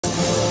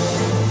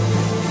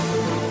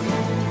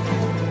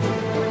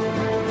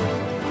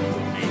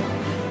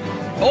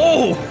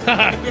Oh,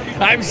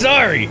 I'm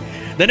sorry.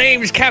 The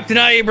name's Captain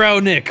Eyebrow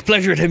Nick.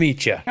 Pleasure to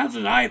meet you.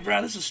 Captain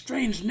Eyebrow, that's a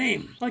strange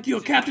name. Like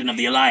you're captain of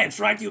the Alliance,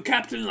 right? You're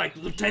captain, like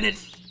lieutenant,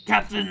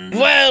 captain...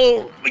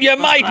 Well, you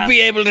might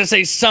be able to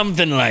say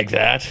something like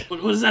that.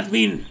 What does that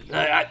mean?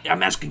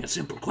 I'm asking a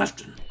simple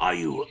question. Are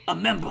you a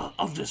member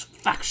of this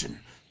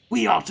faction?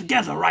 We are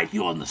together, right?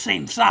 You're on the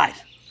same side.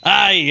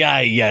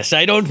 Aye, yes.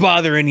 I don't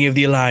bother any of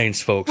the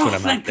Alliance folks when I'm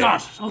out there. Thank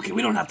God. Okay,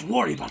 we don't have to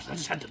worry about it. I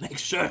just had to make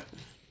sure.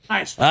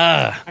 Nice.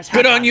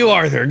 Good on you,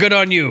 Arthur. Good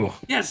on you.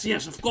 Yes,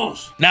 of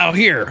course. Now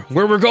here,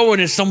 where we're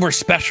going is somewhere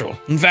special.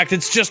 In fact,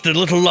 it's just a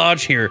little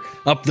lodge here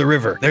up the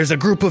river. There's a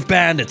group of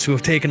bandits who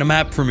have taken a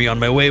map for me on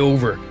my way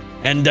over.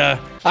 And,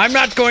 I'm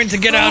not going to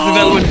get out of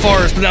Elwyn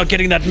Forest without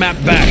getting that map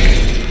back.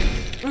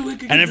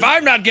 And if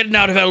I'm not getting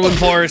out of Elwyn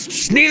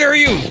Forest, neither are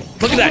you.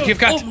 Look at that, you've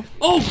got...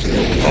 Oh,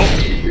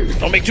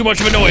 don't make too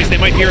much of a noise. They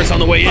might hear us on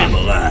the way in.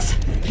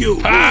 You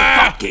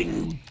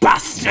fucking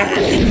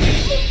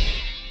bastard!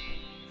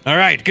 All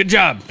right, good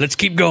job. Let's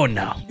keep going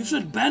now. You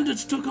said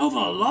bandits took over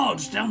a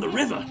lodge down the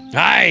river.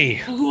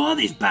 Aye. Well, who are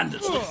these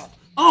bandits?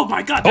 Oh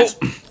my God, that's...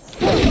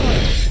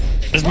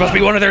 This must be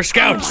one of their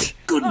scouts. Oh my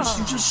goodness,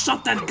 you just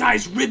shot that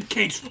guy's rib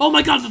cage. Oh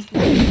my God,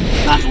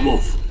 that's a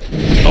wolf.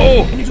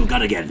 Oh. I need your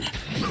gun again.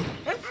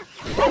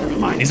 Never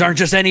mind. These aren't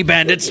just any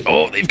bandits.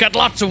 Oh, they've got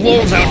lots of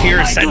wolves out here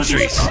as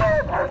sentries.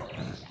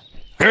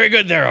 Very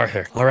good there,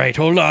 Arthur. All right,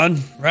 hold on.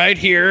 Right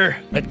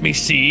here. Let me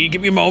see.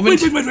 Give me a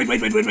moment.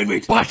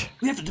 Wait. What?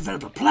 We have to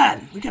develop a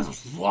plan. We got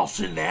those wolves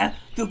in there.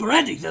 They'll be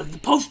ready. They'll be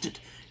posted.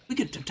 We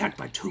get attacked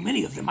by too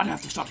many of them. I'd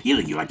have to start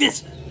healing you like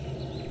this.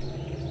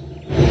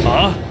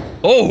 Huh?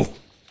 Oh,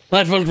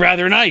 that felt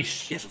rather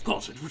nice. Yes, of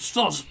course. It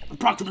restores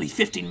approximately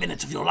 15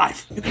 minutes of your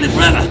life. You can live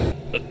forever.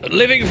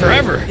 Living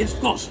forever? Yes, of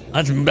course.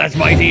 That's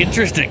mighty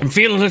interesting. I'm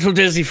feeling a little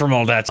dizzy from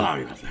all that.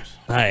 Sorry about that.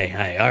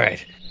 Aye, all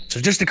right. So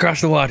just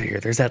across the water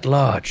here, there's that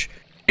lodge.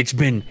 It's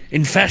been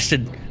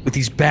infested with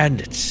these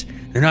bandits.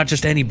 They're not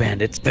just any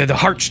bandits, they're the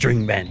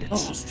heartstring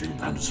bandits. Oh, string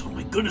bandits, oh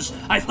my goodness.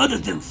 I've heard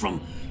of them from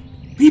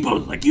people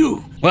like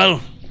you. Well,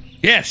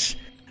 yes.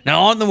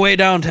 Now on the way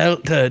down to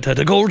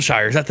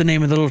Goldshire, is that the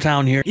name of the little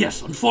town here?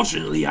 Yes,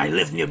 unfortunately I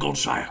live near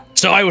Goldshire.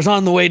 So I was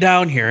on the way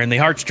down here and the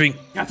heartstring...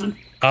 Captain?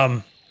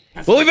 Well,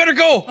 we better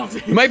go!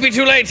 It might be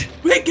too late.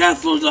 Be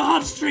careful, the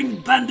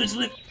heartstring bandits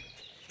live...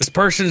 This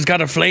person's got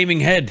a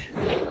flaming head.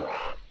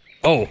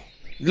 Oh,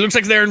 it looks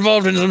like they're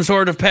involved in some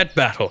sort of pet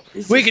battle.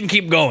 We can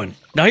keep going.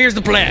 Now here's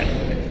the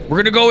plan. We're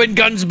gonna go in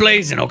guns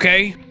blazing,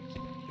 okay?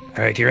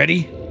 All right, you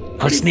ready?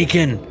 I'll sneak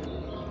in.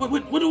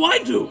 What do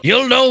I do?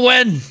 You'll know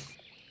when.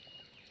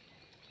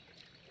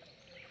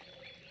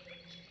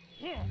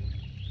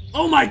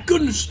 Oh my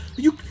goodness!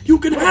 You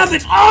can have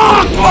it!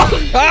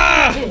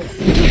 Ah!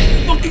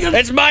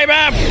 It's my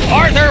map!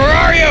 Arthur, where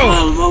are you?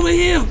 Oh, over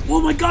here! Oh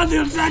my God,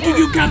 they're attacking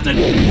you, Captain!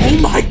 Oh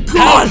my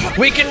God! Help.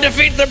 We can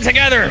defeat them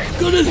together!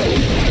 Goodness!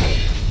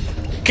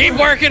 Keep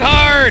working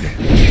hard!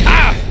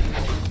 Ah!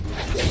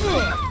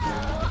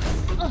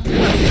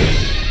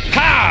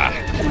 Ha!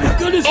 Oh my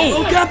goodness!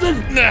 Oh,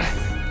 Captain!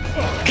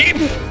 Keep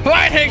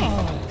fighting!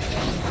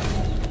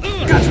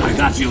 Captain, I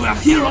got you out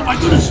here! Oh my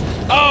goodness!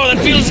 Oh,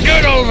 that feels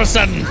good all of a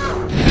sudden!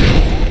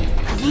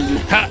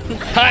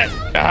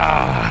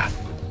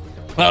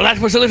 Well, that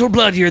was a little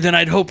bloodier than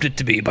I'd hoped it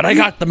to be, but I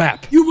got the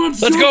map.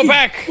 Let's go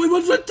back! Wait,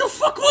 what the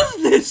fuck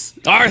was this?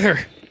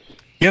 Arthur,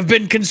 you've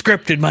been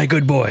conscripted, my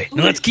good boy.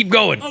 Now let's keep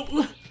going.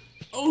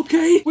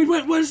 Okay.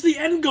 Wait, where's the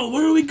end goal?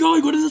 Where are we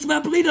going? What does this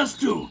map lead us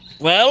to?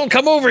 Well,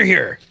 come over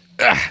here.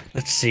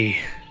 Let's see.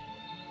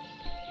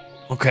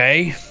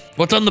 Okay.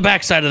 What's on the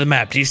back side of the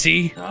map? Do you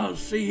see? Oh,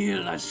 see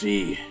here, I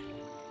see.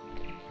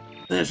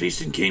 There's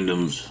Eastern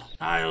Kingdoms,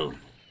 Isle.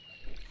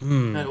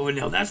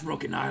 No, that's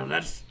Broken Isle.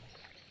 That's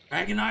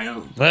Dragon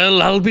Isle.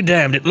 Well, I'll be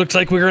damned. It looks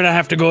like we're gonna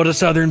have to go to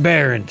Southern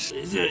Barrens.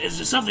 Is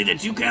there something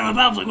that you care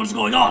about? Like, what's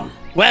going on?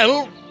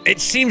 Well, it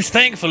seems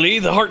thankfully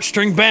the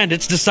Heartstring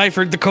Bandits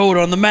deciphered the code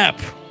on the map.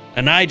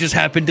 And I just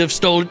happened to have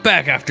stole it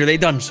back after they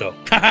done so.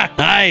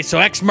 Aye, so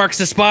X marks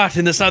the spot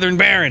in the Southern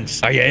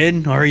Barrens. Are you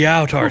in or are you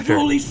out, Arthur?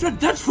 Holy shit,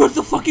 that's where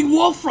the fucking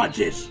wall front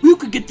is. You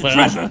could get the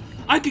treasure.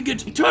 I could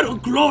get eternal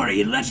glory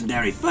and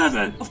legendary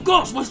fervor. Of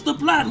course, what's the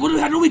plan?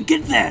 How do we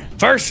get there?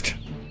 First,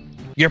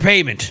 your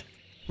payment.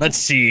 Let's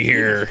see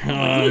here.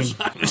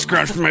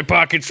 Scratch my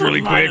pockets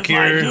really quick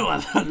here.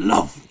 I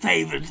love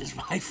favors. It's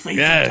my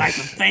favorite type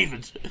of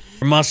favors.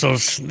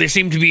 Muscles, they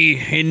seem to be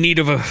in need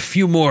of a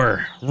few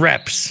more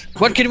reps.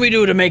 What can we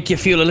do to make you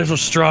feel a little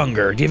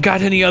stronger? Do you've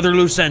got any other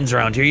loose ends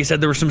around here? You said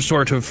there was some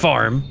sort of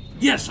farm.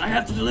 Yes, I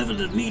have to deliver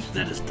the meat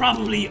that is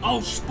probably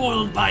all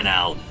spoiled by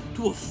now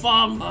to a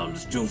farm.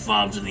 There's 2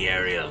 farms in the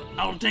area.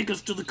 I'll take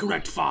us to the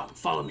correct farm.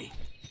 Follow me.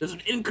 There's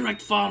an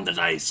incorrect farm that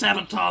I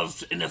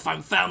sabotaged, and if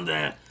I'm found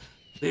there,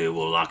 they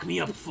will lock me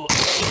up for...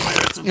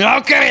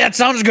 Okay, that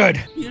sounds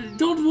good.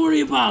 Don't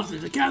worry about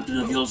it. The captain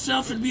of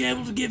yourself should be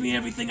able to give me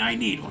everything I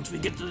need once we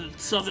get to the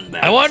Southern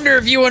Barrens. I wonder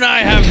if you and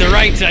I have the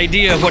right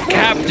idea of what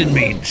captain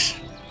means.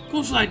 Of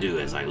course I do,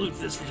 as I loot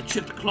this for the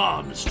chipped claw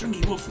and the stringy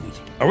wolf meat.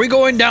 Are we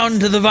going down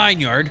to the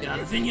vineyard? Yeah,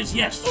 the vineyards,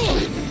 yes.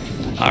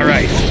 All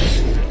right.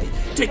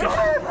 Take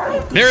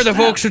off. They're the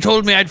folks who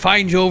told me I'd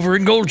find you over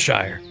in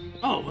Goldshire.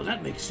 Oh, well,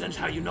 that makes sense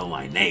how you know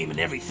my name and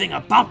everything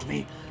about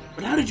me.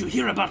 But how did you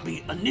hear about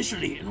me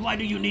initially, and why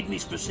do you need me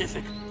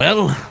specific?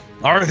 Well,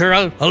 Arthur,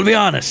 I'll be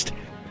honest.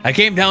 I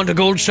came down to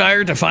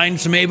Goldshire to find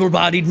some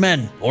able-bodied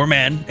men, or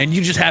man, and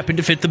you just happened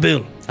to fit the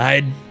bill.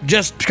 I'd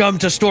just come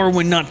to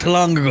Stormwind not too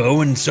long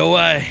ago, and so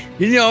I,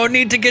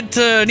 need to get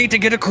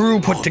a crew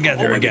put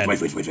together again. Wait.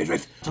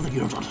 Something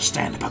you don't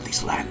understand about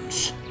these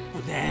lands.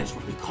 Well, there's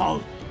what we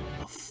call,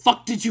 the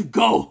fuck did you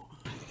go?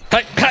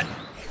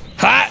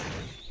 Hot!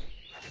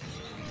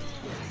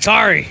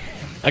 Sorry,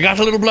 I got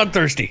a little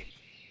bloodthirsty.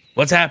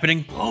 What's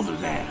happening? Over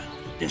there,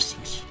 the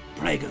distance,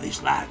 plague of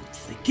these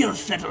lands. They kill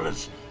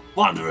settlers,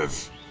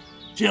 wanderers,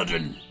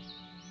 children,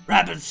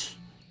 rabbits,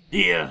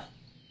 deer,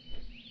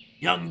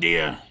 young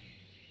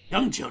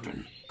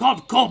children,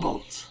 called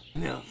kobolds.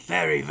 And they're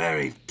very,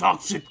 very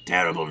toxic,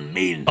 terrible, and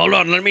mean. Hold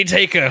on, let me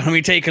take a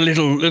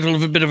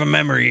little bit of a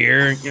memory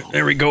here.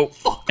 There we go.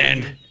 What are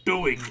you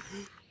doing?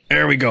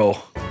 There we go.